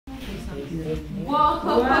Whoa!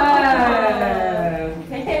 Wow!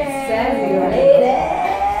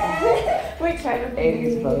 We're trying to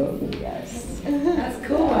 80s Vogue, yes. That's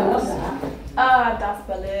cool, I love that. Ah, das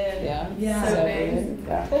Berlin. Yeah. Yeah. So So nice. good.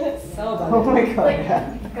 Yeah. So bad. Oh my god, Like,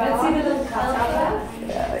 yeah. Let's see the little cutout.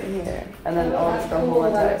 Yeah, here. And then all the whole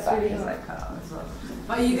entire back is like cut out as well.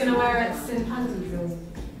 Are you going to wear it in panties or?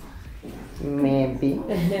 Maybe.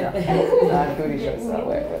 Yeah. Booty shorts I'll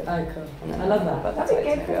wear it with. Oh, cool. I love that. But That'd be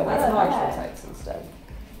tights, good maybe I'll for wear us. large Yeah. tights instead.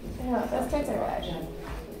 Yeah, those tights are good.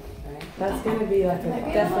 That's going to be like a Might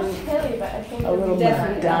be a little definite, chilly, but I think A little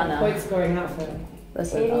definitely Madonna. point scoring outfit.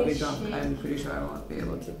 Listen, I'll be 80s drunk. chic. I'm pretty sure I won't be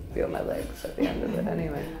able to feel my legs at the end of it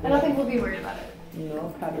anyway. I don't think we'll be worried about it.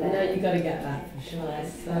 No problem. No, you got to get that for sure.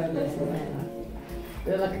 It's so nice.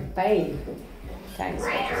 You're like a babe. Thanks,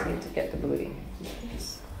 I just need to get the booty.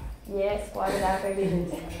 Yes, squat it out, baby.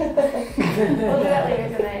 We'll do that later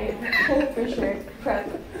tonight. For sure. Prep.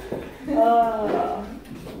 Oh.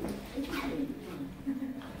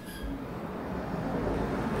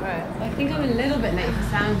 Right. I think I'm a little bit late for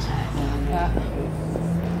sound check.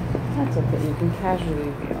 That's okay, you can casually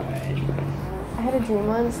be alright. I had a dream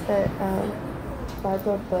once that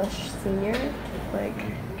Barbara Bush Sr.,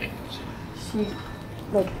 she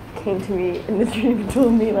came to me in the dream and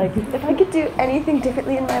told me if I could do anything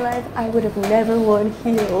differently in my life, I would have never worn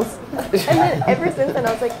heels. And then ever since then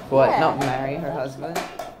I was like, What, yeah. not marry her husband?